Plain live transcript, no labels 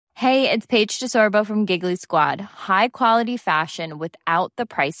Hey, it's Paige DeSorbo from Giggly Squad. High quality fashion without the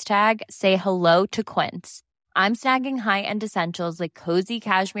price tag. Say hello to Quince. I'm snagging high-end essentials like cozy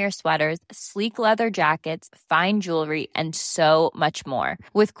cashmere sweaters, sleek leather jackets, fine jewelry, and so much more.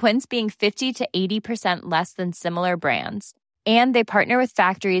 With Quince being 50 to 80% less than similar brands. And they partner with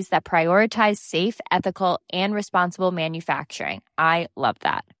factories that prioritize safe, ethical, and responsible manufacturing. I love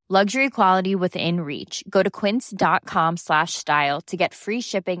that. Luxury quality within reach. Go to quince.com/style to get free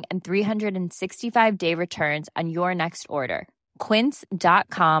shipping and 365-day returns on your next order.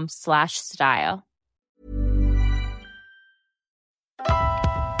 Quince.com/style.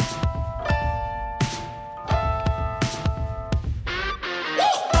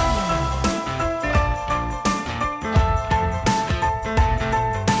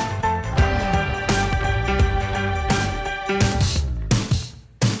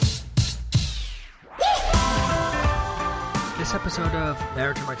 This episode of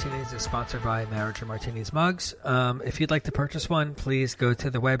Marriage and Martinis is sponsored by Marriage and Martinis mugs. If you'd like to purchase one, please go to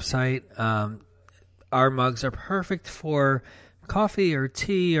the website. Our mugs are perfect for coffee or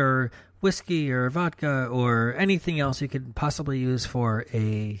tea or whiskey or vodka or anything else you could possibly use for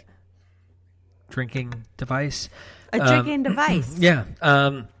a drinking device. A drinking device. Yeah.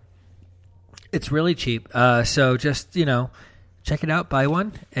 It's really cheap. So just, check it out, buy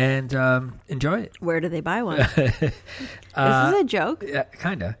one, and enjoy it. Where do they buy one? Is this a joke? Yeah,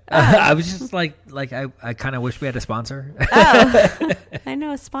 kind of. I was just like I kind of wish we had a sponsor. Oh, I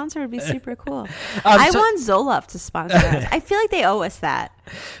know a sponsor would be super cool. I want Zoloft to sponsor us. I feel like they owe us that.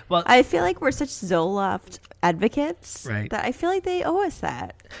 Well, I feel like we're such Zoloft advocates, right? That I feel like they owe us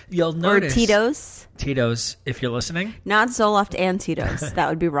that. You'll notice. Or Tito's. Tito's, if you're listening. Not Zoloft and Tito's. That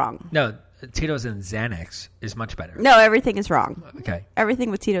would be wrong. No. Tito's and Xanax is much better. No, everything is wrong. Okay.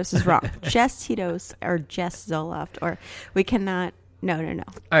 Everything with Tito's is wrong. Just Tito's or just Zoloft, or we cannot. No. All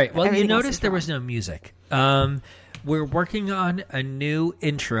right. Well, you noticed there was no music. We're working on a new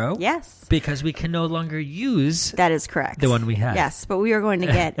intro. Yes. Because we can no longer use. That is correct. The one we had. Yes, but we are going to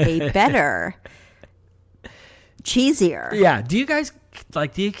get a better, cheesier. Yeah. Do you guys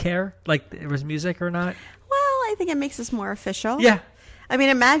do you care there was music or not? Well, I think it makes us more official. Yeah. I mean,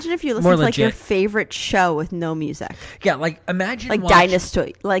 imagine if you listen to your favorite show with no music. Yeah, imagine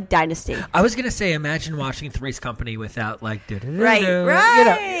Dynasty. I was gonna say, imagine watching Three's Company without right. If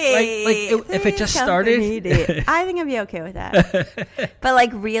it just started. I think I'd be okay with that.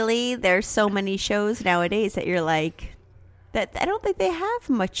 But really, there's so many shows nowadays that you're that I don't think they have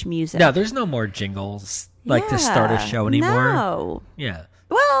much music. No, there's no more jingles to start a show anymore. No. Yeah.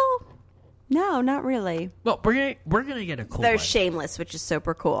 Well. No, not really. Well, we're gonna get a cool. There's Shameless, which is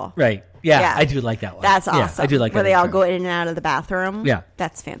super cool. Right? Yeah, I do like that one. That's awesome. Yeah, I do like where that they all go in and out of the bathroom. Yeah,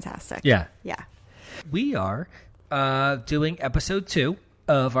 that's fantastic. Yeah. We are doing episode 2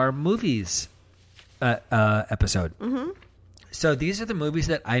 of our movies episode. Mm-hmm. So these are the movies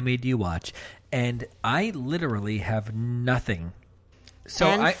that I made you watch, and I literally have nothing. So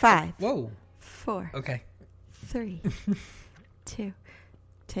and 5. Whoa. 4. Okay. 3. 2.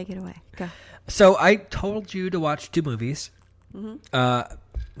 Take it away. Go. So I told you to watch 2 movies. Mm-hmm.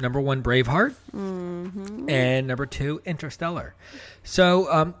 Number 1, Braveheart. Mm-hmm. And number 2, Interstellar.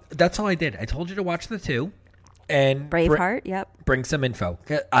 So that's all I did. I told you to watch the 2. And Braveheart, yep. Bring some info.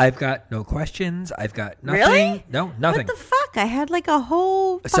 I've got no questions. I've got nothing. Really? No, nothing. What the fuck? I had a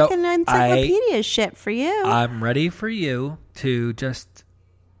whole fucking encyclopedia shit for you. I'm ready for you to just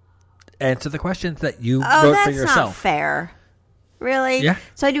answer the questions that you wrote for yourself. That's not fair. Really? Yeah.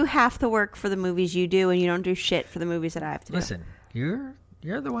 So I do half the work for the movies you do, and you don't do shit for the movies that I have to do. Listen, you're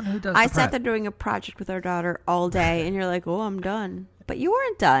the one who does. I sat there doing a project with our daughter all day, and you're like, "Oh, I'm done," but you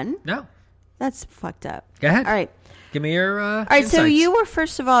weren't done. No, that's fucked up. Go ahead. All right. Give me your. All right. Insights. So you were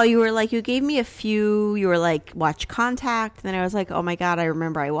you gave me a few. You were watch Contact. Then I was like, oh my god, I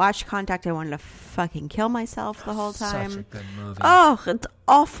remember I watched Contact. I wanted to fucking kill myself the whole time. Such a good movie. Oh, it's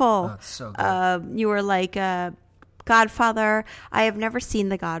awful. Oh, it's so good. You were Godfather. I have never seen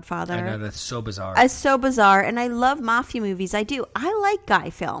The Godfather. I know, that's so bizarre. It's so bizarre, and I love mafia movies. I do. I like guy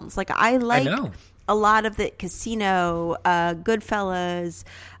films. I like a lot of the Casino, Goodfellas,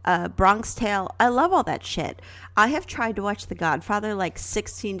 Bronx Tale. I love all that shit. I have tried to watch The Godfather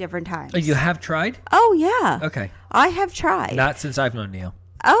 16 different times. Oh, you have tried? Oh, yeah. Okay. I have tried. Not since I've known you.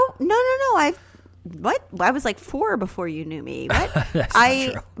 Oh, no. What? I was 4 before you knew me. What? That's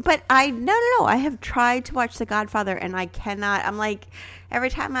not true. But no. I have tried to watch The Godfather, and I cannot. I'm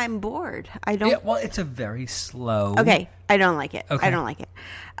every time I'm bored, I don't. Yeah, well, it's a very slow. Okay, I don't like it. Okay. I don't like it.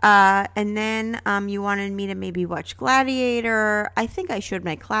 And then you wanted me to maybe watch Gladiator. I think I showed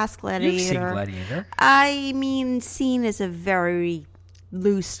my class Gladiator. You've seen Gladiator. I mean, seen is a very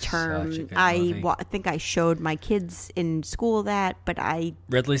loose term. I think I showed my kids in school that, but I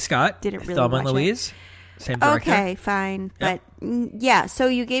Ridley Scott didn't really Thelma watch and Louise, same director. Okay, fine, Yep. but yeah. So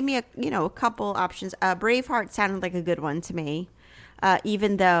you gave me a couple options. Braveheart sounded like a good one to me,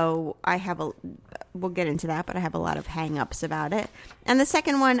 even though we'll get into that, but I have a lot of hang-ups about it. And the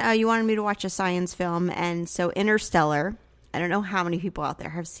second one, you wanted me to watch a science film, and so Interstellar. I don't know how many people out there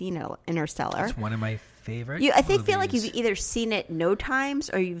have seen Interstellar. It's one of my favorite. I feel like you've either seen it no times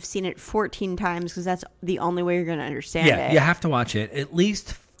or you've seen it 14 times because that's the only way you're going to understand it. Yeah, you have to watch it at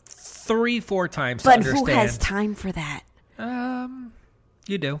least 3-4 times but to understand. Who has time for that?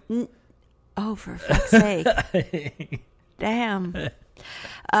 You do. Oh, for fuck's sake. Damn.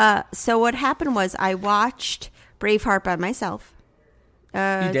 So what happened was I watched Braveheart by myself. You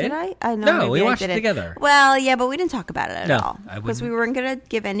did? Did I? know. No, we watched it together. Well, yeah, but we didn't talk about it at all. I wouldn't. Because we weren't going to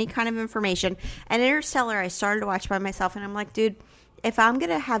give any kind of information. And Interstellar, I started to watch by myself, and I'm like, dude, if I'm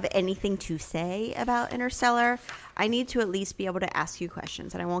going to have anything to say about Interstellar, I need to at least be able to ask you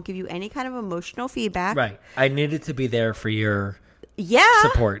questions. And I won't give you any kind of emotional feedback. Right. I needed to be there for your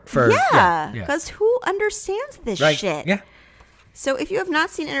support. Yeah. Because who understands this shit? Yeah. So if you have not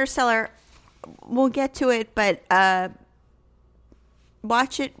seen Interstellar, we'll get to it, but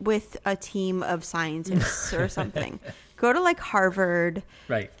watch it with a team of scientists or something. Go to like Harvard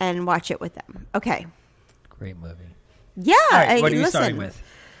and watch it with them. Okay. Great movie. Yeah. All right, what are you starting with?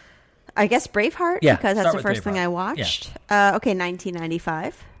 I guess Braveheart, because that's the first thing I watched. Yeah. Okay,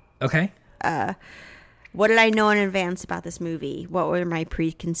 1995. Okay. What did I know in advance about this movie? What were my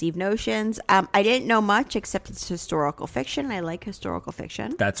preconceived notions? I didn't know much except it's historical fiction. I like historical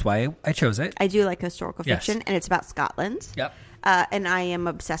fiction. That's why I chose it. I do like historical fiction, and it's about Scotland. Yep. And I am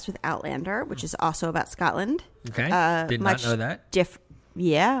obsessed with Outlander, which is also about Scotland. Okay. Did not know that.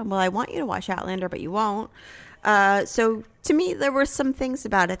 Yeah. Well, I want you to watch Outlander, but you won't. So to me, there were some things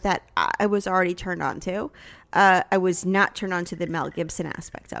about it that I was already turned on to. I was not turned on to the Mel Gibson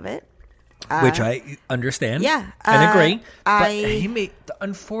aspect of it. Which I understand. Yeah. And agree. But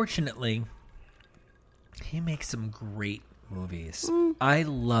unfortunately, he makes some great movies. I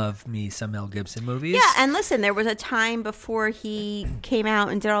love me some Mel Gibson movies. Yeah, and listen, there was a time before he came out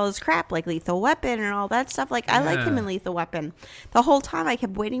and did all this crap like Lethal Weapon and all that stuff. Like, I like him in Lethal Weapon. The whole time I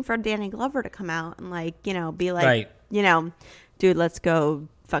kept waiting for Danny Glover to come out and be like, dude, let's go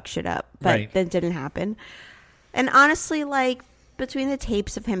fuck shit up. But that didn't happen. And honestly, between the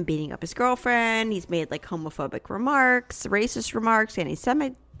tapes of him beating up his girlfriend, he's made homophobic remarks, racist remarks,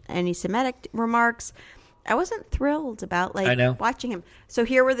 anti-Semitic remarks. I wasn't thrilled about watching him. So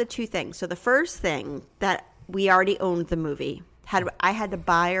here were the two things. So the first thing, that we already owned the movie. Had I had to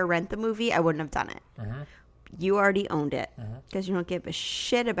buy or rent the movie, I wouldn't have done it. You already owned it because you don't give a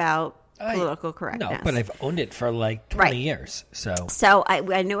shit about political correctness. No, but I've owned it for 20 years. So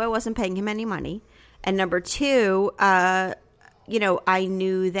I knew I wasn't paying him any money. And number two, I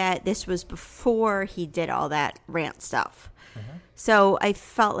knew that this was before he did all that rant stuff. So I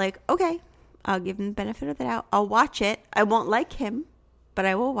felt like, okay, I'll give him the benefit of the doubt. I'll watch it. I won't like him, but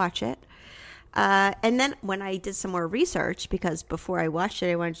I will watch it. And then when I did some more research, because before I watched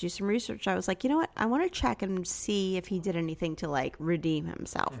it, I wanted to do some research. I was like, you know what? I want to check and see if he did anything to redeem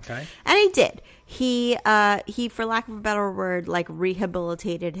himself. Okay. And he did. He, for lack of a better word,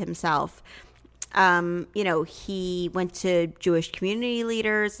 rehabilitated himself. He went to Jewish community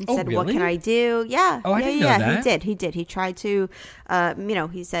leaders and said, really? "What can I do?" Yeah. Oh, I didn't know that. He did. He tried to,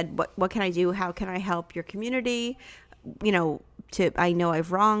 he said, "What can I do? How can I help your community?" I know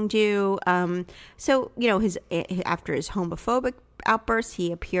I've wronged you. So after his homophobic outbursts,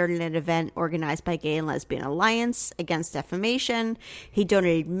 he appeared in an event organized by Gay and Lesbian Alliance against defamation. He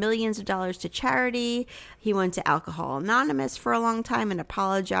donated millions of dollars to charity. He went to Alcohol Anonymous for a long time and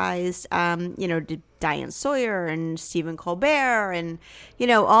apologized, to Diane Sawyer and Stephen Colbert and,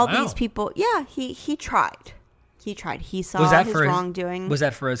 all these people. Yeah, he tried. He tried. He saw his wrongdoing. Was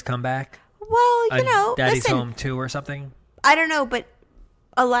that for his comeback? Well, Daddy's Home 2 or something? I don't know, but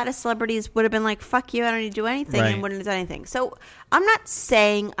a lot of celebrities would have been like, fuck you, I don't need to do anything, and wouldn't have done anything. So I'm not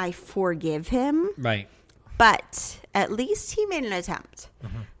saying I forgive him. Right. But at least he made an attempt.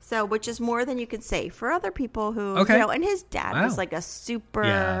 So, which is more than you could say for other people who, and his dad was a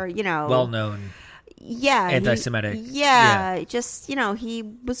super, well-known. Yeah. Anti-Semitic. Just, he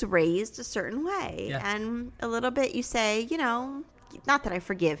was raised a certain way. Yeah. And a little bit you say, not that I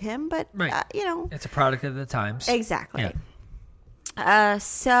forgive him, but, it's a product of the times. Exactly. Yeah.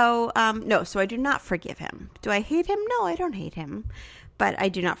 So I do not forgive him. Do I hate him? No, I don't hate him, but I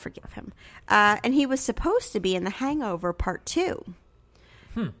do not forgive him. And he was supposed to be in The Hangover Part 2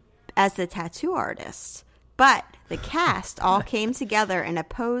 as the tattoo artist, But the cast all came together and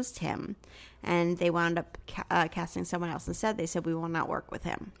opposed him, and they wound up casting someone else instead. They said, we will not work with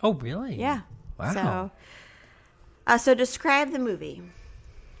him. Oh, really? Yeah. Wow. So describe the movie.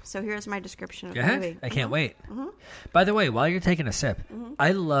 So here's my description of the movie. I can't wait. By the way, while you're taking a sip,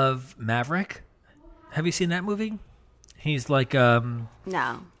 I love Maverick. Have you seen that movie? He's like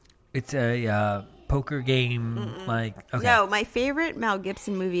No. It's a poker game. Like okay. No, my favorite Mel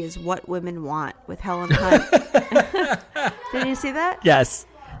Gibson movie is What Women Want with Helen Hunt. Did you see that? Yes.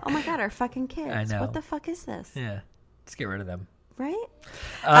 Oh my God, our fucking kids. I know. What the fuck is this? Yeah. Let's get rid of them. Right?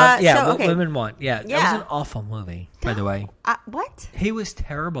 What women want. Yeah, that was an awful movie, by the way. What? He was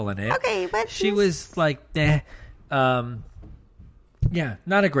terrible in it. Okay, but she was like, yeah, not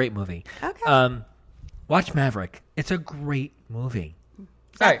a great movie. Okay. Watch Maverick. It's a great movie.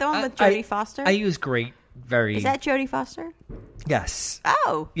 Is that the one with Jodie Foster? I use great very. Is that Jodie Foster? Yes.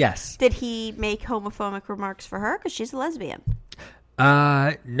 Oh. Yes. Did he make homophobic remarks for her? Because she's a lesbian.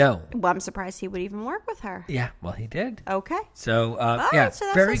 No. Well, I'm surprised he would even work with her. Yeah, well, he did. Okay. So, Right,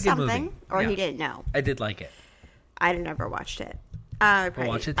 so very good something. movie. Or he didn't know. I did like it. I never watched it. We'll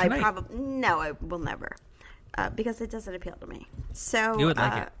watch it tonight. No, I will never. Because it doesn't appeal to me. So you would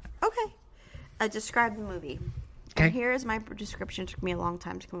like it. Okay. Describe the movie. Okay. And here is my description. It took me a long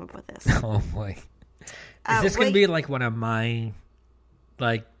time to come up with this. Oh, boy. Is this going to be like one of my,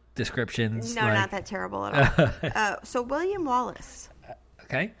 descriptions? No, not that terrible at all. So William Wallace.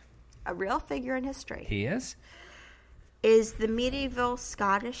 Okay. A real figure in history. He is the medieval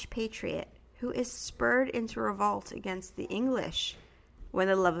Scottish patriot who is spurred into revolt against the English when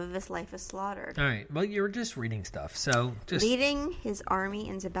the love of his life is slaughtered. All right. Well, you're just reading stuff, so just leading his army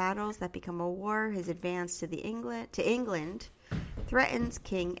into battles that become a war. His advance to England threatens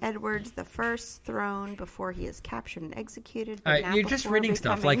King Edward I's throne before he is captured and executed. All right, you're just reading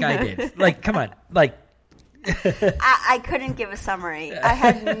stuff like I did. Come on, I couldn't give a summary. I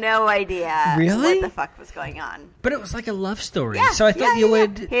had no idea really? what the fuck was going on. But it was like a love story. Yeah, so I thought you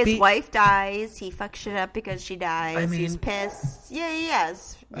would. His wife dies. He fucks shit up because she dies. I mean, he's pissed. Yeah.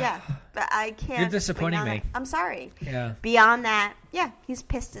 But I can't. You're disappointing me. I'm sorry. Yeah. Beyond that, he's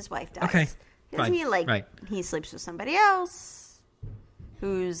pissed his wife dies. Okay. Doesn't he he sleeps with somebody else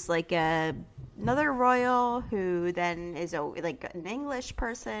who's like another royal who then is an English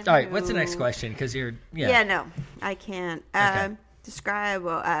person. All right, what's the next question? Because you're no, I can't. Okay. Describe.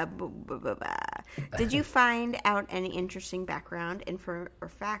 Did you find out any interesting background info or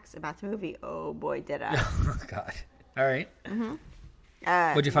facts about the movie? Oh boy, did I! Oh God! All right.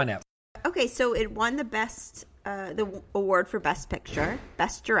 What'd you find out? Okay, so it won the award for Best Picture,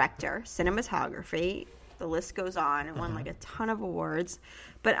 Best Director, Cinematography. The list goes on. It won a ton of awards.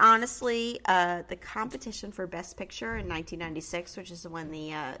 But honestly, the competition for Best Picture in 1996, which is when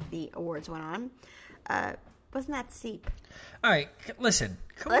the awards went on, wasn't that steep. All right, listen.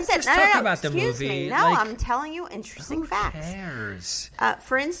 Can we just talk about the movie? Excuse me. No, I'm telling you interesting facts. Who cares?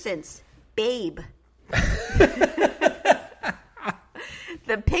 For instance, Babe.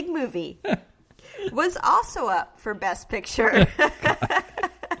 The pig movie was also up for Best Picture.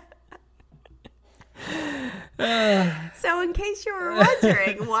 So in case you were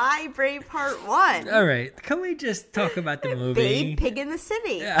wondering why Braveheart won. All right. Can we just talk about the movie? Babe, Pig in the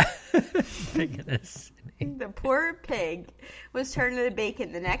City. Yeah. Pig in the City. The poor pig was turned into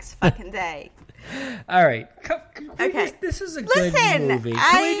bacon the next fucking day. All right. Okay. This is a good movie.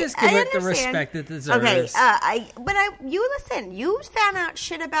 Can we just give it the respect it deserves? Okay. You listen. You found out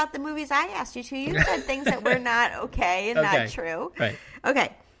shit about the movies I asked you to. You said things that were not okay and not true. Right.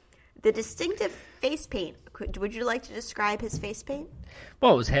 Okay. The distinctive face paint. Would you like to describe his face paint?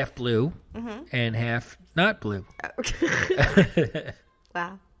 Well, it was half blue and half not blue.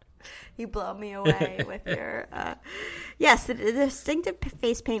 Wow. You blow me away with your... Yes, the distinctive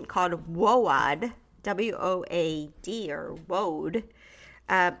face paint called WOAD, W-O-A-D, or WOAD,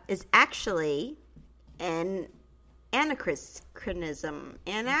 is actually an anachronism.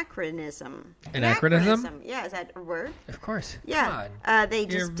 Anachronism? Yeah, is that a word? Of course. Yeah. They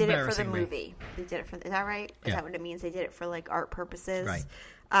just did it for the movie. They did it for... Is that right? Is that what it means? They did it for, art purposes? Right.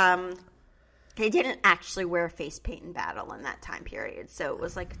 They didn't actually wear face paint in battle in that time period, so it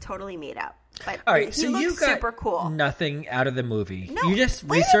was totally made up. But all right, he so looked you got super cool. Nothing out of the movie. No, you just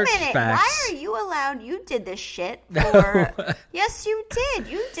wait researched a minute. facts. Why are you allowed? You did this shit for. Yes, you did.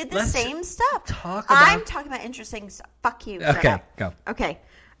 You did the same stuff. I'm talking about interesting stuff. Fuck you. Okay, go. Okay,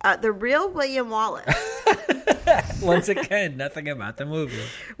 the real William Wallace. Once again, nothing about the movie.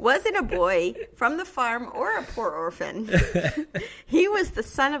 Wasn't a boy from the farm or a poor orphan. He was the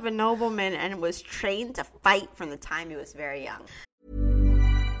son of a nobleman and was trained to fight from the time he was very young.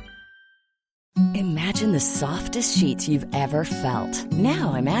 Imagine Imagine the softest sheets you've ever felt.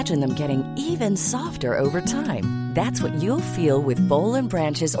 Now imagine them getting even softer over time. That's what you'll feel with Boll &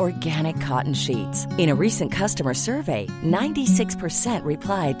 Branch's organic cotton sheets. In a recent customer survey, 96%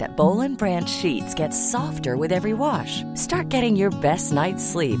 replied that Boll & Branch sheets get softer with every wash. Start getting your best night's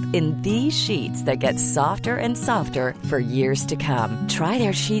sleep in these sheets that get softer and softer for years to come. Try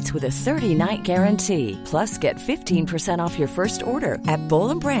their sheets with a 30-night guarantee. Plus, get 15% off your first order at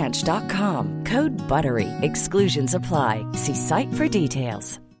bollandbranch.com. Code BUTTERY. Exclusions apply. See site for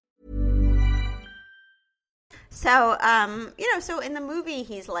details. So, so in the movie,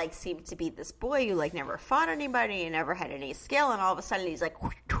 he's like, seemed to be this boy who like never fought anybody and never had any skill. And all of a sudden he's like,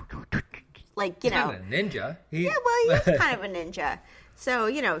 He's kind of a ninja. Yeah, well, he is kind of a ninja.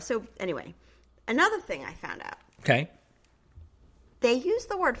 So, so anyway, another thing I found out. Okay. They use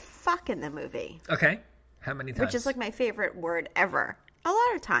the word fuck in the movie. Okay. How many times? Which is like my favorite word ever. A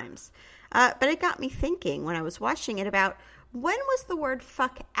lot of times. But it got me thinking when I was watching it about when was the word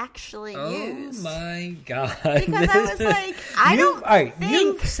fuck actually used? Oh my God. Because I was like,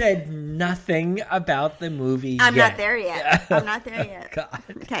 You've said nothing about the movie I'm yet. not there yet. I'm not there yet. God.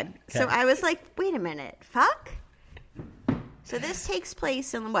 Okay. So I was like, wait a minute. Fuck? So this takes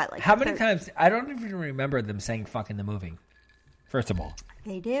place in what? Like how many times? I don't even remember them saying fuck in the movie. First of all.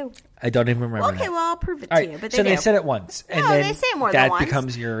 They do. I don't even remember Okay, that. well, I'll prove it to you. But so they said it once. And no, then they say it more than once. That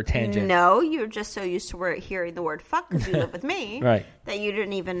becomes your tangent. No, you're just so used to hearing the word fuck because you live with me. Right. That you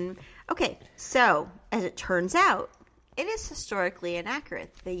didn't even... Okay, so as it turns out, it is historically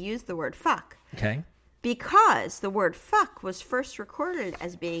inaccurate. They use the word fuck. Okay. Because the word fuck was first recorded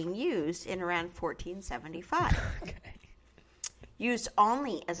as being used in around 1475. Okay. Used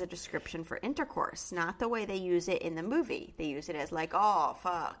only as a description for intercourse, not the way they use it in the movie. They use it as like, oh,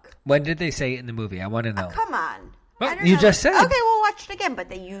 fuck. When did they say it in the movie? I want to know. Come on. Well, you just said. Okay, we'll watch it again,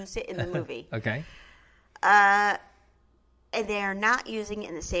 but they use it in the movie. Okay. And they're not using it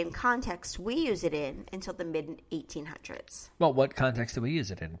in the same context we use it in until the mid-1800s. Well, what context do we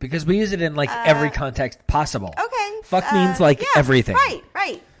use it in? Because we use it in like every context possible. Okay. Fuck means like everything.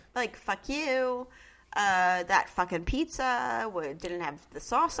 Right. Like, fuck you. That fucking pizza didn't have the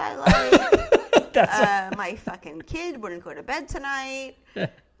sauce I like. My fucking kid wouldn't go to bed tonight.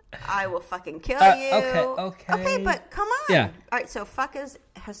 I will fucking kill you. Okay, but come on. Yeah. All right, so fuck is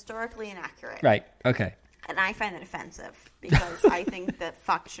historically inaccurate. Right, okay. And I find it offensive because I think that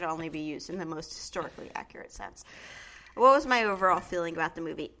fuck should only be used in the most historically accurate sense. What was my overall feeling about the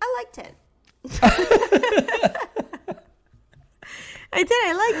movie? I liked it. I did.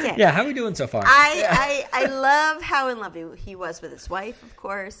 I liked it. Yeah, how are we doing so far? I love how in love he was with his wife, of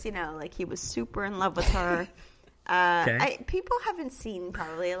course. Like he was super in love with her. People haven't seen,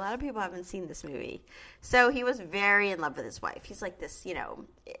 probably a lot of people haven't seen this movie. So he was very in love with his wife. He's like this,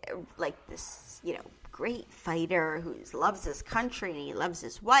 great fighter who loves his country and he loves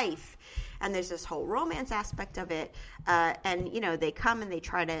his wife. And there's this whole romance aspect of it. And they come and they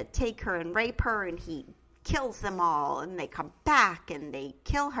try to take her and rape her, and he kills them all, and they come back and they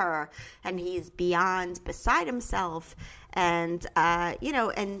kill her, and he's beside himself, and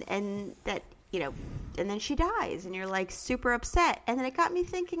and then she dies, and you're like super upset. And then it got me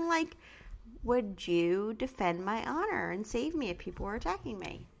thinking, like, would you defend my honor and save me if people were attacking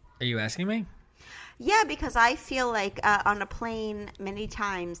me? Are you asking me? Yeah, because I feel like on a plane many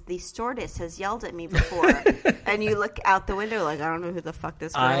times the stewardess has yelled at me before, and you look out the window like, I don't know who the fuck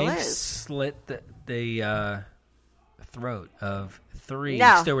this girl is. I slit the throat of 3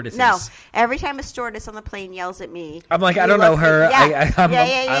 stewardesses. No, every time a stewardess on the plane yells at me, I'm like, I don't know her. Yeah.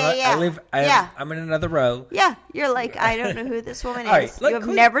 I'm in another row. Yeah, you're like, I don't know who this woman is. Right, you have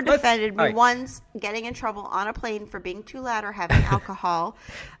never defended me once getting in trouble on a plane for being too loud or having alcohol.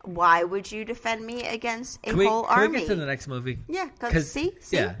 Why would you defend me against a whole army? Can we get to the next movie? Yeah, because see?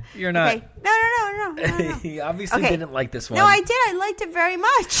 Yeah, you're not. Okay. No. You obviously didn't like this one. No, I did. I liked it very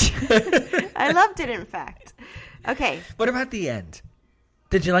much. I loved it, in fact. Okay. What about the end?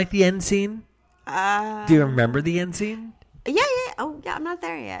 Did you like the end scene? Do you remember the end scene? Yeah. Oh, yeah, I'm not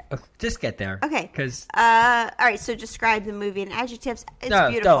there yet. Okay, just get there. Okay. Because all right, so describe the movie in adjectives. It's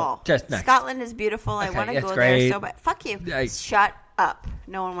beautiful. Next. Scotland is beautiful. I want to go there so bad. Fuck you. Shut up.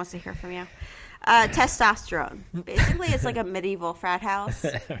 No one wants to hear from you. Testosterone. Basically, it's like a medieval frat house.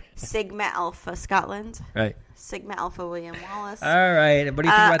 Sigma Alpha Scotland. Right. Sigma Alpha William Wallace. All right. What do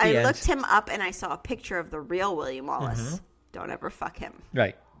you think about the end? I looked him up and I saw a picture of the real William Wallace. Mm-hmm. Don't ever fuck him.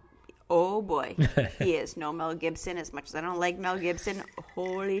 Right. Oh, boy. He is no Mel Gibson. As much as I don't like Mel Gibson,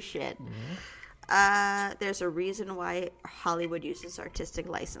 holy shit. Mm-hmm. There's a reason why Hollywood uses artistic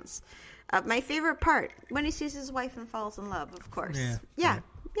license. My favorite part, when he sees his wife and falls in love, of course. Yeah.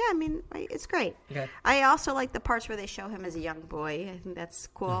 Yeah, I mean, it's great. Okay. I also like the parts where they show him as a young boy. I think that's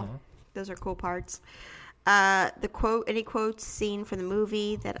cool. Mm-hmm. Those are cool parts. Any quotes seen from the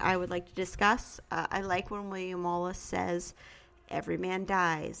movie that I would like to discuss? I like when William Wallace says, "Every man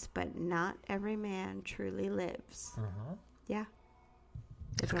dies, but not every man truly lives." Mm-hmm. Yeah.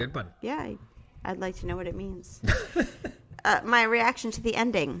 That's a good one. Yeah, I'd like to know what it means. My reaction to the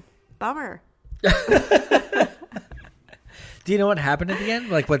ending. Bummer. Do you know what happened at the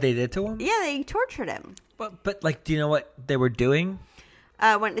end? Like what they did to him? Yeah, they tortured him. But like, do you know what they were doing?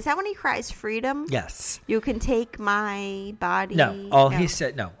 Is that when he cries freedom? Yes. You can take my body. No. All he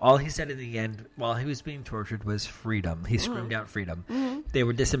said at the end while he was being tortured was freedom. He screamed out freedom. Mm-hmm. They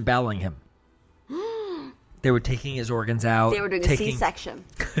were disemboweling him. They were taking his organs out. They were doing a C-section.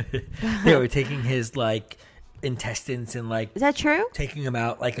 They were taking his like intestines and like. Is that true? Taking him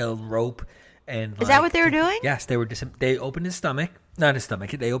out like a rope. And is that what they were doing? Yes, they were. They opened his stomach, not his stomach.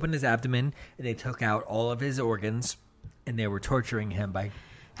 They opened his abdomen and they took out all of his organs, and they were torturing him by.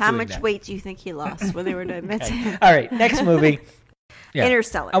 How much weight do you think he lost when they were doing that? Okay. All right, next movie. Yeah.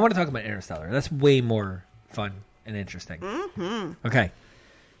 Interstellar. I want to talk about Interstellar. That's way more fun and interesting. Mm-hmm. Okay,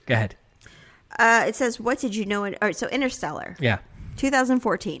 go ahead. It says, "What did you know?" All right, so Interstellar. Yeah.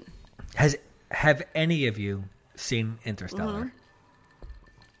 2014. Have any of you seen Interstellar? Mm-hmm.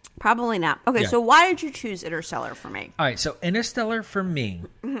 Probably not. Okay, so why did you choose Interstellar for me? All right, so Interstellar for me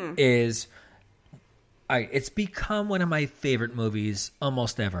is... All right, it's become one of my favorite movies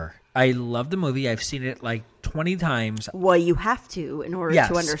almost ever. I love the movie. I've seen it like 20 times. Well, you have to in order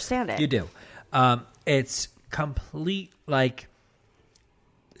to understand it. You do. It's complete like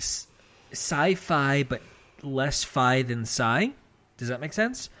sci-fi, but less fi than sci. Does that make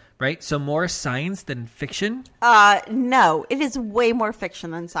sense? Right? So more science than fiction? No, it is way more fiction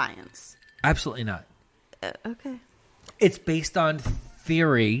than science. Absolutely not. Okay. It's based on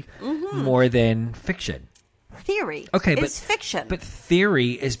theory more than fiction. Theory. Okay, but it's fiction. But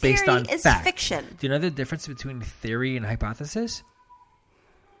theory is based on fact. Theory is fiction. Do you know the difference between theory and hypothesis?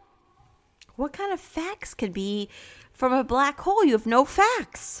 What kind of facts could be from a black hole? You have no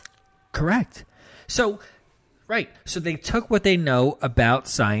facts. Correct. So, right. So they took what they know about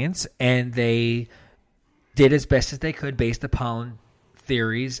science and they did as best as they could based upon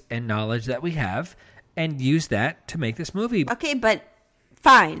theories and knowledge that we have and used that to make this movie. Okay, but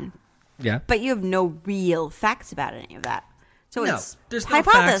fine. Yeah. But you have no real facts about any of that. So it's there's no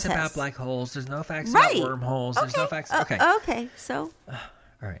facts about black holes. There's no facts about wormholes. Okay. There's no facts. Okay. Okay. So.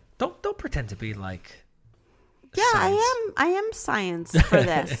 All right. Don't pretend to be like. Yeah, science. I am science for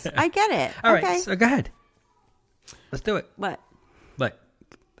this. I get it. All right. So go ahead. Let's do it. What? What?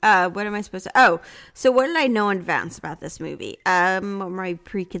 What am I supposed to? Oh, so what did I know in advance about this movie? What were my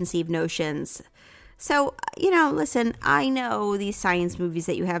preconceived notions? So, listen, I know these science movies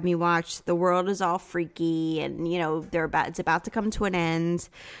that you have me watch, the world is all freaky and, it's about to come to an end.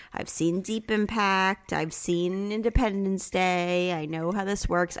 I've seen Deep Impact. I've seen Independence Day. I know how this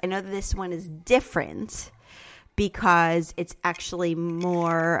works. I know that this one is different because it's actually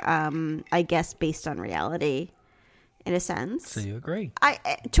more, I guess, based on reality. In a sense. So you agree?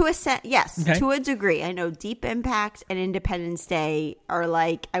 Yes, okay. To a degree. I know Deep Impact and Independence Day are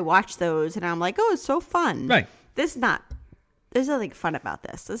like, I watch those and I'm like, oh, it's so fun. Right. There's nothing fun about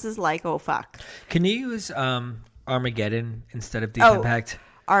this. This is like, oh, fuck. Can you use Armageddon instead of Deep Impact?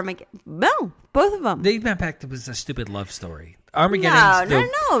 No, both of them. Deep Impact was a stupid love story. Armageddon.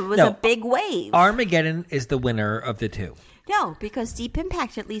 No. It was a big wave. Armageddon is the winner of the two. No, because Deep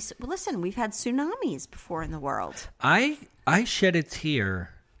Impact, at least, listen, we've had tsunamis before in the world. I shed a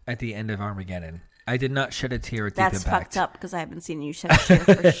tear at the end of Armageddon. I did not shed a tear at Deep Impact. That's fucked up because I haven't seen you shed a tear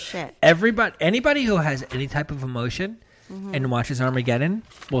for shit. Anybody who has any type of emotion and watches Armageddon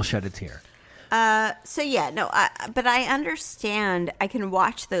will shed a tear. But I understand I can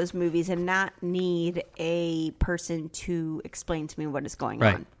watch those movies and not need a person to explain to me what is going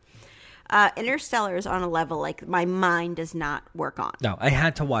on. Interstellar is on a level like my mind does not work on. No, I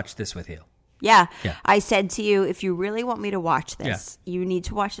had to watch this with you. Yeah. I said to you, if you really want me to watch this, you need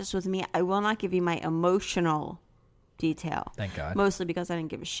to watch this with me. I will not give you my emotional detail. Thank God. Mostly because I didn't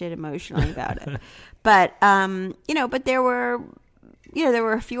give a shit emotionally about it. But, but there were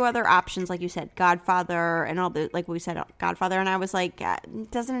a few other options, like you said, Godfather and all the, like we said, Godfather. And I was like,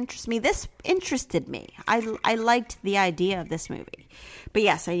 it doesn't interest me. This interested me. I liked the idea of this movie. But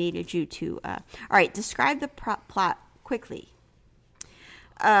yes, I needed you to, all right, describe the plot quickly.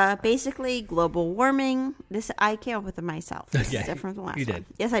 Basically, global warming. This I came up with it myself. This is different from the last one. You did.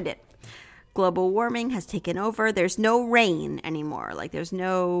 Yes, I did. Global warming has taken over. There's no rain anymore. Like, there's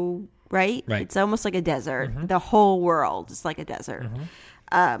no... Right? It's almost like a desert. The whole world is like a desert.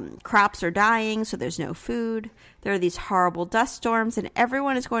 Crops are dying, so there's no food. There are these horrible dust storms, and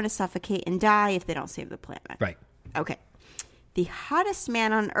everyone is going to suffocate and die if they don't save the planet. Right. Okay. The hottest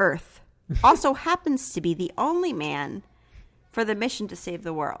man on Earth also happens to be the only man for the mission to save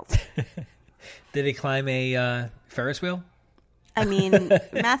the world. Did he climb a Ferris wheel? I mean,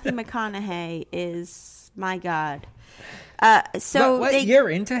 Matthew McConaughey is, my God. So what you're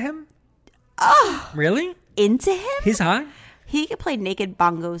into him? Oh, really? Into him? He's hot. He could play naked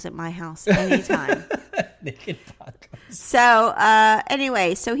bongos at my house anytime. Naked bongos. So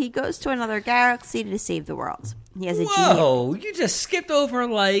anyway, so he goes to another galaxy to save the world. He has a Whoa! You just skipped over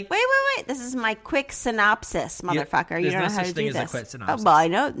like. Wait! This is my quick synopsis, motherfucker. You don't know how to do this. Quick synopsis. Oh, well, I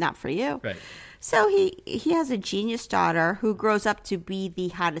know, not for you. Right. So he has a genius daughter who grows up to be the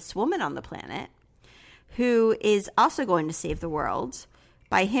hottest woman on the planet, who is also going to save the world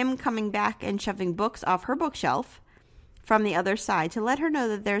by him coming back and shoving books off her bookshelf from the other side to let her know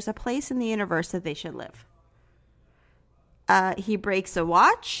that there's a place in the universe that they should live. He breaks a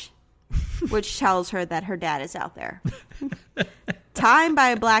watch, which tells her that her dad is out there. Time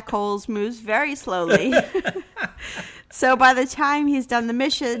by black holes moves very slowly. So by the time he's done the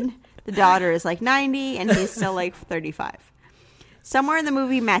mission, the daughter is like 90 and he's still like 35. Somewhere in the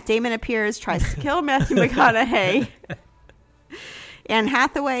movie, Matt Damon appears, tries to kill Matthew McConaughey. Anne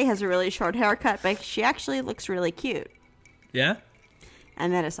Hathaway has a really short haircut, but she actually looks really cute. Yeah?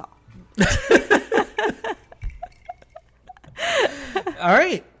 And that is all. All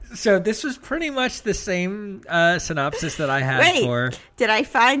right. So this was pretty much the same synopsis that I had for... Did I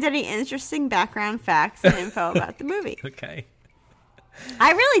find any interesting background facts and info about the movie? Okay.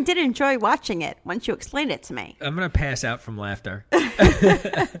 I really did enjoy watching it once you explained it to me. I'm going to pass out from laughter.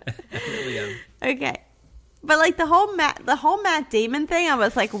 I really am. Okay. But like the whole Matt Damon thing, I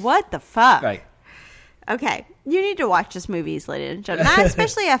was like, what the fuck? Right. Okay. You need to watch this movie, ladies and gentlemen.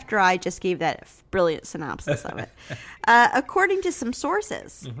 Especially after I just gave that brilliant synopsis of it. According to some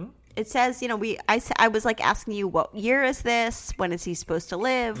sources, it says, I was like asking you, what year is this? When is he supposed to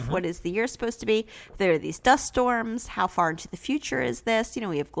live? What is the year supposed to be? There are these dust storms. How far into the future is this?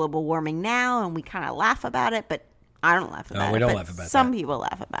 We have global warming now, and we kind of laugh about it, but I don't laugh about it. We don't laugh about some people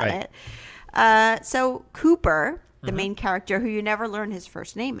laugh about it. So Cooper, the main character, who you never learn his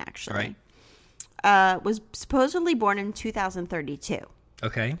first name, actually, was supposedly born in 2032.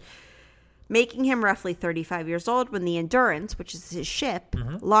 Okay. Making him roughly 35 years old when the Endurance, which is his ship,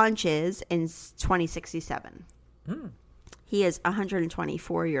 launches in 2067. He is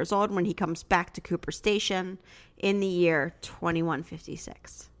 124 years old when he comes back to Cooper Station in the year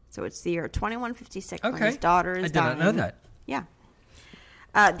 2156. So it's the year 2156 when his daughter is dying. I did not know that. Yeah.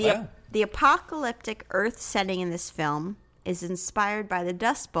 The apocalyptic Earth setting in this film is inspired by the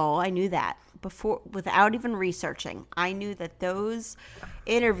Dust Bowl. I knew that before, without even researching. I knew that those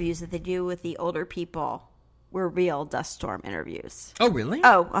interviews that they do with the older people were real dust storm interviews. Oh, really?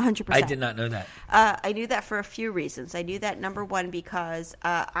 Oh, 100%. I did not know that. I knew that for a few reasons. I knew that, number one, because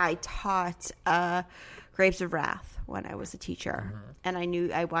I taught Grapes of Wrath when I was a teacher. And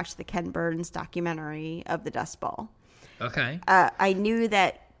I watched the Ken Burns documentary of the Dust Bowl. Okay. I knew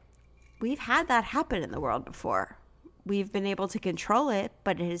that we've had that happen in the world before. We've been able to control it,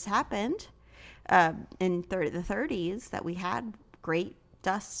 but it has happened in the 30s that we had great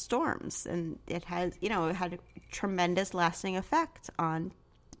dust storms, and it has, it had a tremendous lasting effect on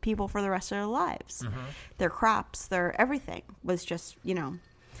people for the rest of their lives. Their crops, their everything was just,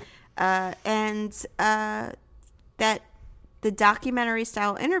 that the documentary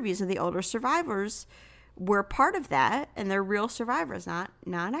style interviews of the older survivors were part of that, and they're real survivors, not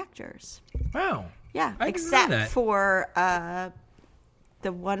actors. Wow. Yeah, except for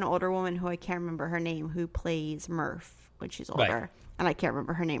the one older woman who I can't remember her name, who plays Murph when she's older, and I can't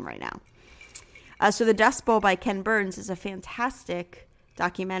remember her name right now. So The Dust Bowl by Ken Burns is a fantastic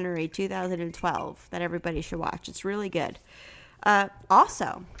documentary, 2012, that everybody should watch. It's really good.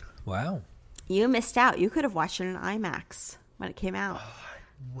 Also, wow, you missed out. You could have watched it in IMAX when it came out.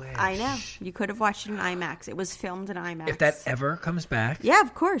 I know. You could have watched it in IMAX. It was filmed in IMAX. If that ever comes back, yeah,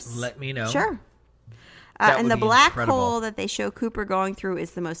 of course, let me know. Sure. And the black hole that they show Cooper going through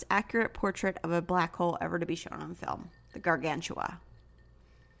is the most accurate portrait of a black hole ever to be shown on film. The Gargantua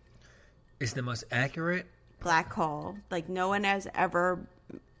is the most accurate black hole. Like, no one has ever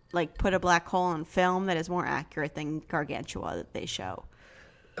put a black hole on film that is more accurate than Gargantua that they show.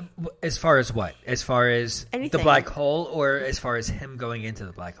 As far as what? As far as anything. The black hole, or as far as him going into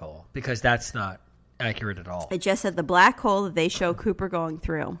the black hole? Because that's not accurate at all. It just said the black hole that they show Cooper going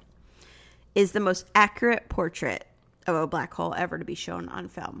through is the most accurate portrait of a black hole ever to be shown on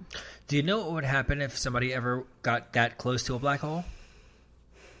film. Do you know what would happen if somebody ever got that close to a black hole?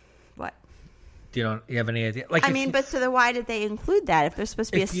 You have any idea? Like, but so then why did they include that if they're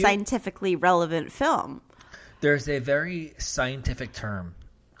supposed to be a scientifically relevant film? There's a very scientific term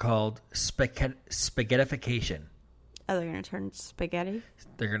called spaghettification. Oh, they're going to turn spaghetti?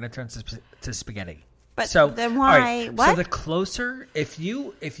 They're going to turn to spaghetti. But so then why? Right, what? So the closer, if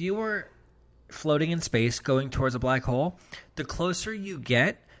you were floating in space going towards a black hole, the closer you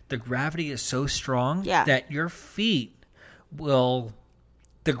get, the gravity is so strong that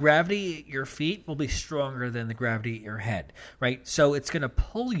the gravity at your feet will be stronger than the gravity at your head, right? So it's going to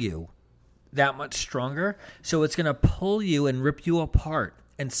pull you that much stronger. So it's going to pull you and rip you apart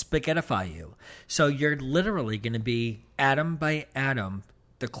and spaghettify you. So you're literally going to be atom by atom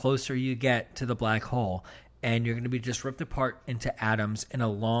the closer you get to the black hole, and you're going to be just ripped apart into atoms in a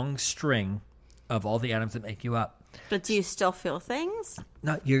long string of all the atoms that make you up. But do you still feel things?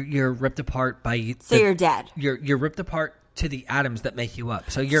 No, you're ripped apart by. So you're dead. You're ripped apart to the atoms that make you up.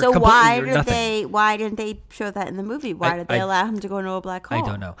 So you're so completely why didn't they show that in the movie? Why did they allow him to go into a black hole? I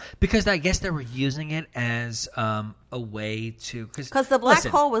don't know, because I guess they were using it as a way to because the black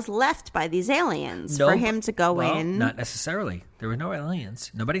hole was left by these aliens for him to go in. Not necessarily. There were no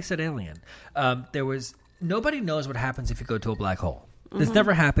aliens. Nobody said alien. Nobody knows what happens if you go to a black hole. This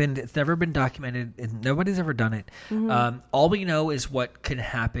never happened. It's never been documented. Nobody's ever done it. All we know is what can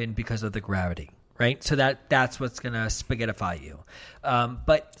happen because of the gravity. Right, so that's what's gonna spaghettify you,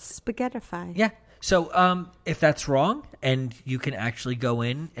 but spaghettify. Yeah. So if that's wrong, and you can actually go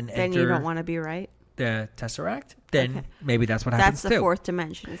in and then enter you don't want to be right. The Tesseract, then maybe that's what happens. That's the fourth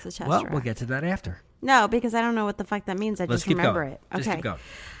dimension. Is the Tesseract. Well, we'll get to that after. No, because I don't know what the fuck that means. Let's just remember it. Okay. Just keep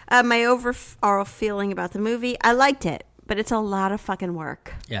going. My overall feeling about the movie, I liked it, but it's a lot of fucking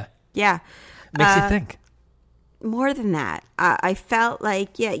work. Yeah. Yeah. Makes you think. More than that, I felt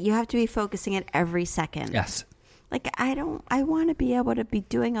like, you have to be focusing at every second. Yes. Like, I want to be able to be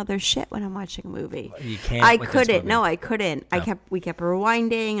doing other shit when I'm watching a movie. You can't. I couldn't. No, I couldn't. No. We kept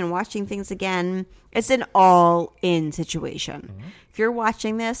rewinding and watching things again. It's an all-in situation. If you're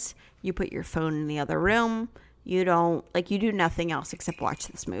watching this, you put your phone in the other room. You do nothing else except watch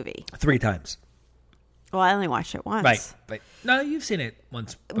this movie. 3 times. Well, I only watched it once. Right. No, you've seen it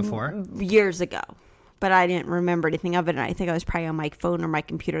once before. Years ago. But I didn't remember anything of it, and I think I was probably on my phone or my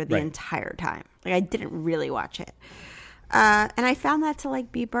computer the entire time. Like, I didn't really watch it. And I found that to,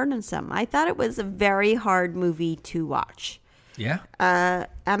 be burdensome. I thought it was a very hard movie to watch. Yeah?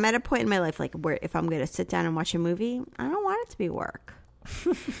 I'm at a point in my life, where if I'm going to sit down and watch a movie, I don't want it to be work.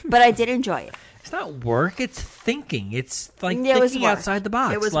 But I did enjoy it. It's not work, it's thinking. It's thinking outside the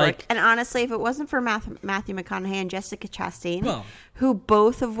box. It was work. And honestly, if it wasn't for Matthew McConaughey and Jessica Chastain, who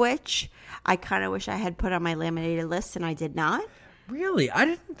both of which I kind of wish I had put on my laminated list and I did not. Really? I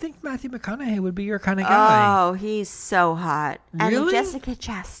didn't think Matthew McConaughey would be your kind of guy. Oh, he's so hot. Really? And Jessica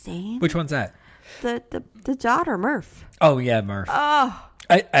Chastain. Which one's that? The daughter, Murph. Oh, yeah, Murph. Oh,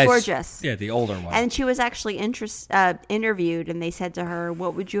 gorgeous. Yeah, the older one. And she was actually interviewed, and they said to her,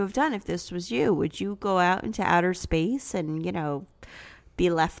 what would you have done if this was you? Would you go out into outer space and, be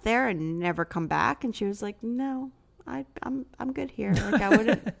left there and never come back? And she was like, no, I'm good here. I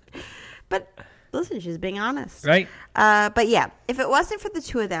wouldn't. But listen, she's being honest. Right. But yeah, if it wasn't for the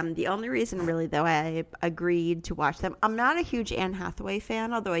two of them, the only reason really, though, I agreed to watch them. I'm not a huge Anne Hathaway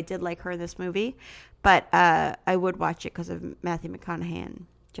fan, although I did like her in this movie. But I would watch it because of Matthew McConaughey and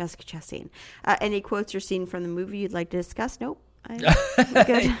Jessica Chastain. Any quotes or scene from the movie you'd like to discuss? Nope. I'm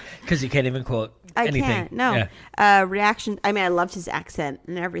good. Because you can't even quote anything. I can't, no. Yeah. Reaction. I mean, I loved his accent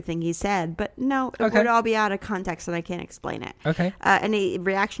and everything he said, but no, it would all be out of context and I can't explain it. Okay. Any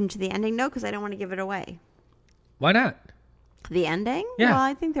reaction to the ending? No, because I don't want to give it away. Why not? The ending? Yeah. Well,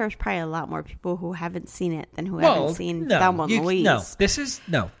 I think there's probably a lot more people who haven't seen it than who haven't seen Thelma and Louise. This is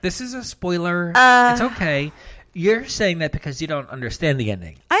a spoiler. It's okay. You're saying that because you don't understand the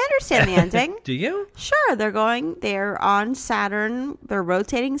ending. I understand the ending. Do you? Sure. They're on Saturn. They're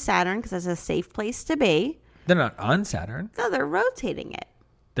rotating Saturn because it's a safe place to be. They're not on Saturn. No, they're rotating it.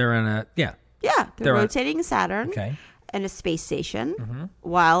 They're on a, yeah. Yeah, they're rotating Saturn. Okay. And a space station,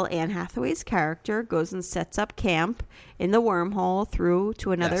 while Anne Hathaway's character goes and sets up camp in the wormhole through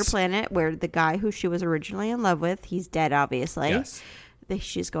to another planet where the guy who she was originally in love with, he's dead, obviously. Yes.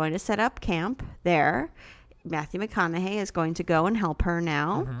 She's going to set up camp there. Matthew McConaughey is going to go and help her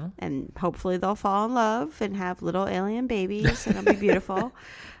now, and hopefully they'll fall in love and have little alien babies, and it'll be beautiful.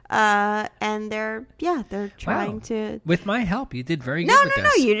 And they're trying to. With my help, you did very good with this.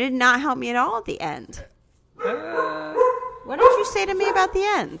 No, you did not help me at all at the end. What did you say to me about the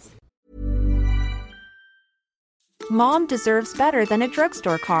end? Mom deserves better than a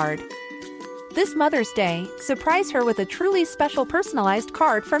drugstore card. This Mother's Day, surprise her with a truly special personalized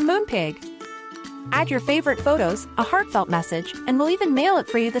card from Moonpig. Add your favorite photos, a heartfelt message, and we'll even mail it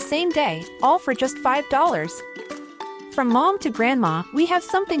for you the same day, all for just $5. From mom to grandma, we have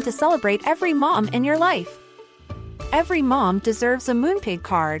something to celebrate every mom in your life. Every mom deserves a Moonpig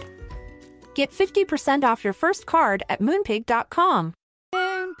card. Get 50% off your first card at moonpig.com.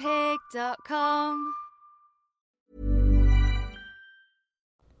 Moonpig.com.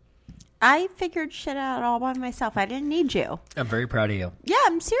 I figured shit out all by myself. I didn't need you. I'm very proud of you. Yeah,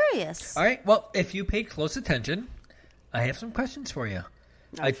 I'm serious. All right. Well, if you paid close attention, I have some questions for you.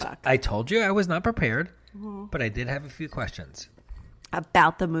 I told you I was not prepared, but I did have a few questions.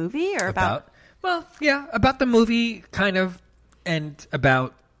 About the movie or about... Well, yeah, about the movie, kind of, and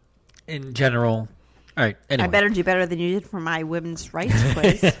about in general. All right, anyway. I better do better than you did for my women's rights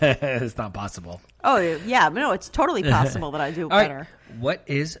quiz. It's not possible. Oh, yeah. No, it's totally possible that I do better. Right. What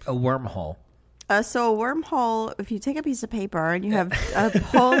is a wormhole? So a wormhole, if you take a piece of paper and you have a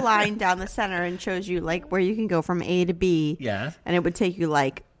whole line down the center and shows you like where you can go from A to B. Yeah. And it would take you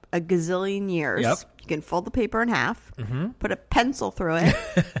like a gazillion years. Yep. You can fold the paper in half, put a pencil through it,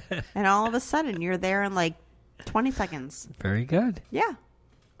 and all of a sudden you're there in like 20 seconds. Very good. Yeah.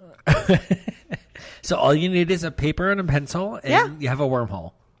 So all you need is a paper and a pencil, and you have a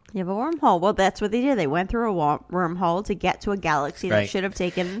wormhole. You have a wormhole. Well, that's what they did. They went through a wormhole to get to a galaxy that should have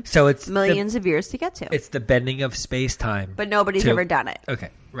taken millions of years to get to. It's the bending of space-time. But nobody's ever done it. Okay,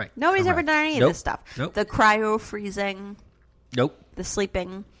 right. Nobody's ever done any of this stuff. Nope. The cryo-freezing. Nope. The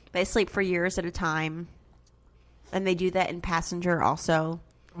sleeping. They sleep for years at a time. And they do that in Passenger also.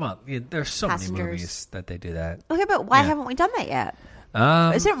 Well, there's so many movies that they do that. Okay, but why haven't we done that yet?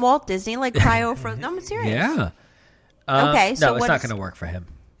 Isn't Walt Disney like cryo-frozen? No, I'm serious. Yeah. Okay, so no, it's not going to work for him.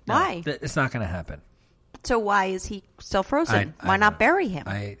 No, why? It's not going to happen. So why is he still frozen? Why not bury him?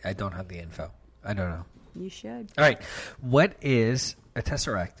 I don't have the info. I don't know. You should. All right. What is a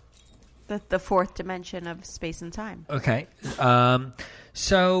tesseract? The fourth dimension of space and time. Okay.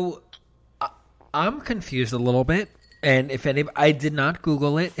 So I'm confused a little bit. And if I did not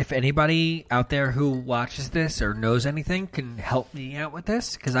Google it. If anybody out there who watches this or knows anything can help me out with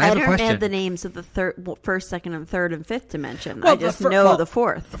this, because I have a question. I don't have the names of the first, second, and third, and fifth dimension. Well, I just know the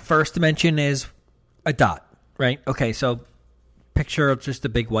fourth. The first dimension is a dot, right? Okay, so picture just a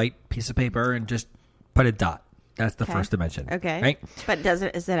big white piece of paper and just put a dot. That's the first dimension. Okay, right? But does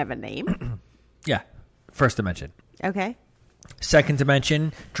it have a name? Yeah, first dimension. Okay. Second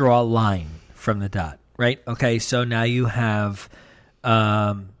dimension, draw a line from the dot. Right. Okay. So now you have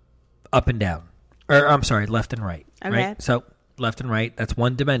up and down, or I'm sorry, left and right. Okay. Right. So left and right. That's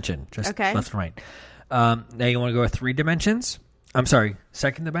one dimension. Just left and right. Now you want to go with 3 dimensions. I'm sorry,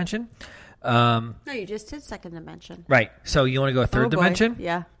 second dimension. No, you just did second dimension. Right. So you want to go third dimension?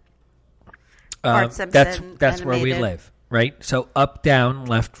 Yeah. Bart Simpson. That's where we live. Right. So up, down,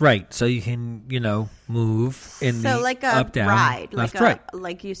 left, right. So you can move in the like a up, down, ride, left, like right.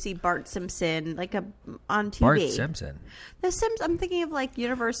 Like you see Bart Simpson, on TV. Bart Simpson. I'm thinking of like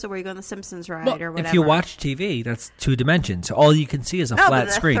Universal, where you go on the Simpsons ride or whatever. If you watch TV, that's 2 dimensions. So all you can see is a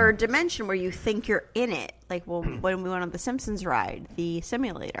flat screen. Third dimension where you think you're in it. Like when we went on the Simpsons ride, the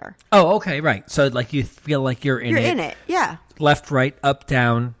simulator. Oh, okay, right. So like you feel like you're in it. You're in it, yeah. Left, right, up,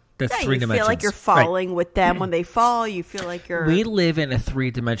 down. That's 3 dimensions. You feel like you're falling with them when they fall. You feel like you're... We live in a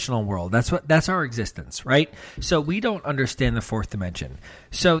 3-dimensional world. That's our existence, right? So we don't understand the 4th dimension.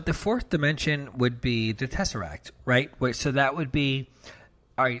 So the 4th dimension would be the Tesseract, right? So that would be...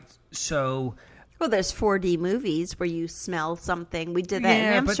 All right, so... Well, there's 4D movies where you smell something. We did that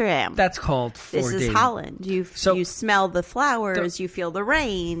in Amsterdam. But that's called 4D. This is Holland. You smell the flowers. You feel the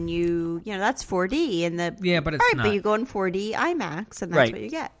rain. That's 4D. And but it's not. But you go in 4D IMAX, and that's what you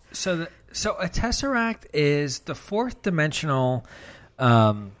get. So a tesseract is the 4th dimensional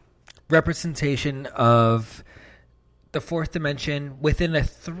representation of the 4th dimension within a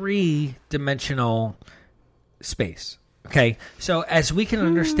 3-dimensional space. Okay, so as we can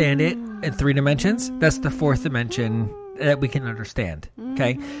understand it in 3 dimensions, that's the 4th dimension that we can understand.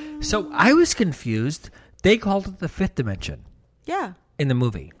 Okay, so I was confused. They called it the 5th dimension. Yeah. In the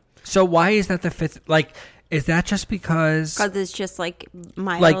movie. So why is that the 5th? Like, is that just because? Because it's just like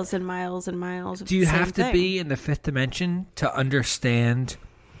miles and miles and miles. Do you have to be in the 5th dimension to understand?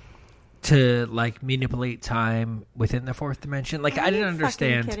 To manipulate time within the 4th dimension? I didn't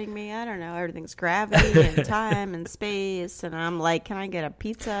understand. Are you kidding me? I don't know. Everything's gravity and time and space, and I'm like, can I get a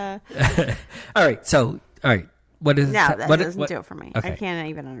pizza? All right. What is no? That doesn't do it for me. Okay. I can't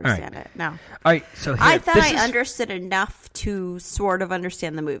even understand it. No. All right. So I thought I understood enough to sort of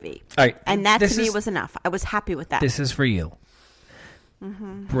understand the movie. All right, and that to me was enough. I was happy with that. This is for you.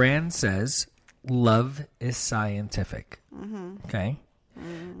 Mm-hmm. Brand says love is scientific. Mm-hmm. Okay.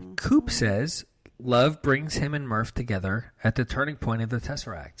 Coop says Love brings him and Murph together at the turning point of the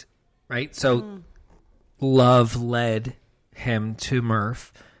Tesseract, right? So love led him to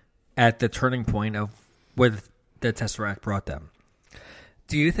Murph at the turning point of where the Tesseract brought them.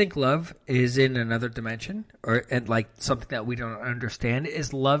 Do you think love is in another dimension, or and like something that we don't understand?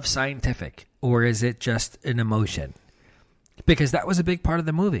 Is love scientific, or is it just an emotion? Because that was a big part of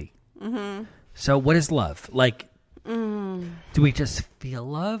the movie. Mm-hmm. So what is love? Like, do we just feel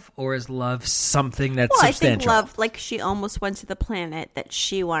love, or is love something that's substantial? I think love, like she almost went to the planet that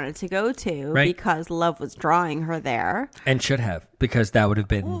she wanted to go to because love was drawing her there. And should have, because that would have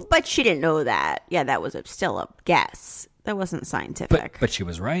been... But she didn't know that. Yeah, that was still a guess. That wasn't scientific. But she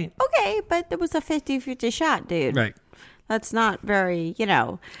was right. Okay, but it was a 50-50 shot, dude. Right. That's not very,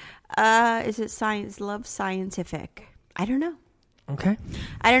 is it science? Love scientific? I don't know. Okay.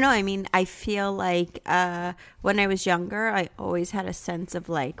 I don't know. I mean, I feel like when I was younger, I always had a sense of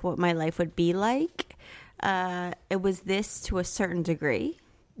like what my life would be like. It was this to a certain degree.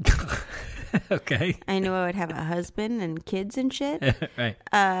 Okay. I knew I would have a husband and kids and shit. Right.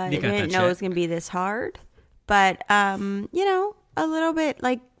 I didn't know it was going to be this hard. But, a little bit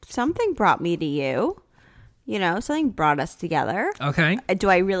like something brought me to you. Something brought us together. Okay. Do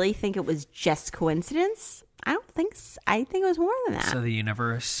I really think it was just coincidence? I don't think so. I think it was more than that. So the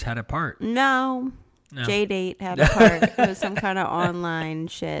universe had a part. No. J-Date had a part. It was some kind of online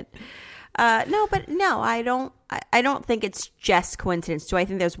shit. I don't think it's just coincidence. Do I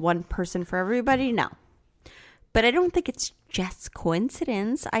think there's one person for everybody? No. But I don't think it's just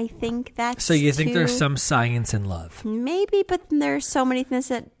coincidence. I think that's... So you think there's some science in love? Maybe, but there's so many things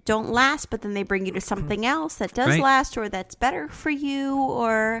that don't last, but then they bring you to something else that does last, or that's better for you,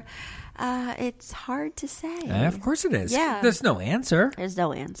 or... it's hard to say. Of course it is. Yeah. There's no answer. There's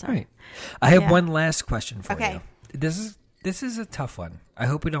no answer. Right. I have one last question for Okay. you. This is a tough one. I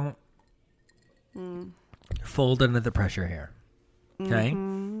hope we don't fold under the pressure here. Okay?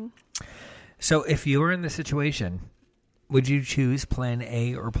 Mm-hmm. So if you were in this situation, would you choose plan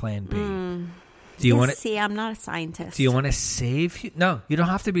A or plan B? Do you want to see? I'm not a scientist. Do you want to save? No, you don't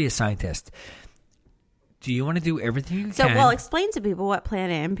have to be a scientist. Do you want to do everything you can? So, well, explain to people what plan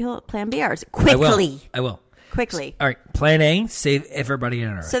A and plan B are. Quickly. I will. Quickly. All right. Plan A, save everybody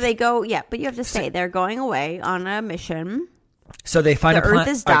on Earth. So they go, but you have to say they're going away on a mission. So they find the Earth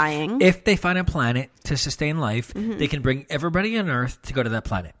is dying. If they find a planet to sustain life, they can bring everybody on Earth to go to that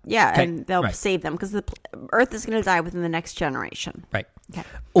planet. Yeah, okay. And they'll save them because the Earth is going to die within the next generation. Right. Okay.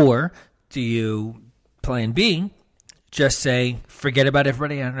 Or do you, plan B, just say, forget about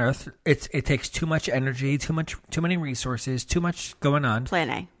everybody on Earth. It takes too much energy, too many resources, too much going on. Plan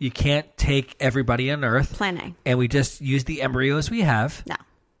A. You can't take everybody on Earth. Plan A. And we just use the embryos we have. No.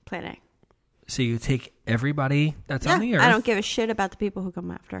 Plan A. So you take everybody that's on the Earth. I don't give a shit about the people who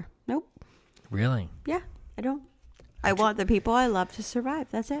come after. Nope. Really? Yeah, I don't. I want the people I love to survive.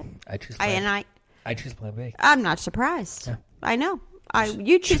 That's it. I choose plan B. I'm not surprised. Yeah. I know.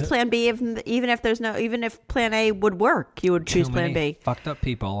 You choose plan B even if plan A would work, you would choose plan B. Fucked up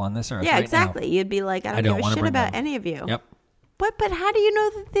people on this Earth. Yeah, right exactly. Now. You'd be like, I don't give a shit about any of you. Yep. But how do you know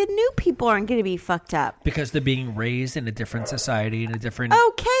that the new people aren't going to be fucked up? Because they're being raised in a different society, in a different...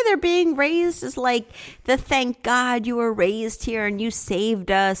 Okay, they're being raised as like the thank God you were raised here and you saved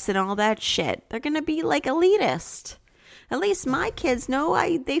us and all that shit. They're going to be like elitist. At least my kids know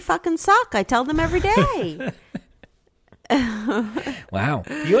they fucking suck. I tell them every day. Wow.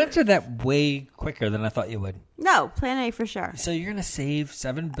 You answered that way quicker than I thought you would. No, plan A for sure. So you're going to save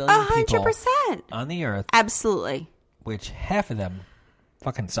 7 billion 100%. People on the Earth. Absolutely. Which half of them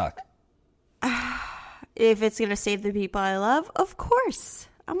fucking suck. If it's going to save the people I love, of course.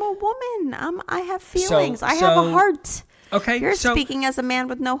 I'm a woman. I have feelings. I have a heart. Okay. You're speaking as a man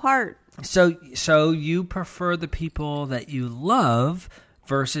with no heart. So you prefer the people that you love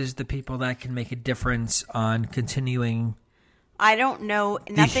versus the people that can make a difference on continuing... I don't know.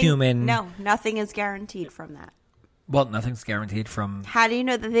 Nothing is guaranteed from that. Well, nothing's guaranteed from... How do you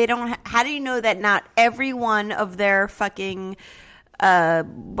know that they don't... How do you know that not every one of their fucking...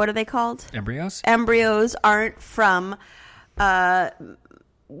 what are they called? Embryos? Embryos aren't from...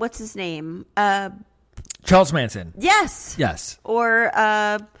 what's his name? Charles Manson. Yes. Yes. Or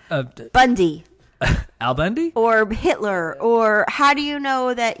Bundy. Al Bundy? Or Hitler. Or how do you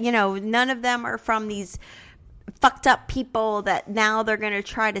know that, none of them are from these... fucked up people that now they're going to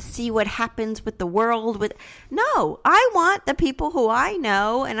try to see what happens with the world. No, I want the people who I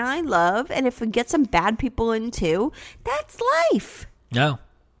know and I love, and if we get some bad people in too, that's life. No.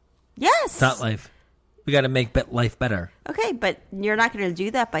 Yes. It's not life. We got to make life better. Okay, but you're not going to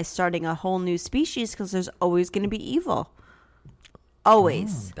do that by starting a whole new species because there's always going to be evil.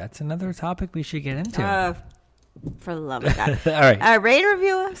 Always. That's another topic we should get into. For the love of God. All right. Rate and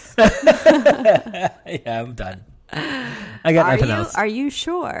review us. Yeah, I'm done. I got nothing else. Are you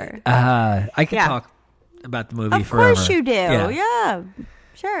sure? I could talk about the movie forever. Of course you do. Yeah.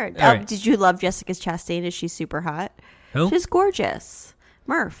 Sure. Right. Did you love Jessica Chastain? Is she super hot? Who? She's gorgeous.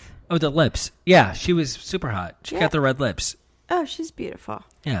 Murph. Oh, the lips. Yeah, she was super hot. She got the red lips. Oh, she's beautiful.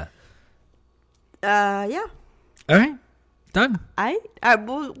 Yeah. Yeah. All right. Done.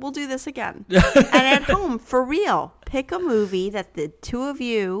 We'll do this again. And at home, for real, pick a movie that the two of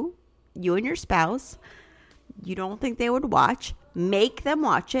you and your spouse, you don't think they would watch. Make them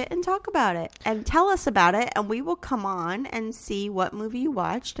watch it and talk about it. And tell us about it, and we will come on and see what movie you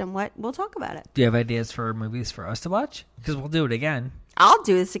watched and we'll talk about it. Do you have ideas for movies for us to watch? Because we'll do it again. I'll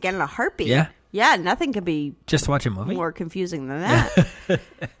do this again in a heartbeat. Yeah? Yeah, nothing could be just watch a movie more confusing than that.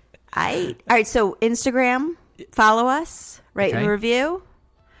 All right, so Instagram, follow us, rate and review.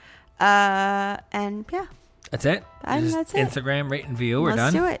 And yeah. That's it? That's it. Instagram, rate and view. We're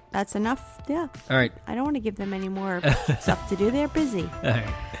done? Let's do it. That's enough. Yeah. All right. I don't want to give them any more stuff to do. They're busy. All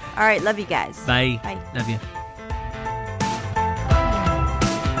right. All right. Love you guys. Bye. Bye. Love you.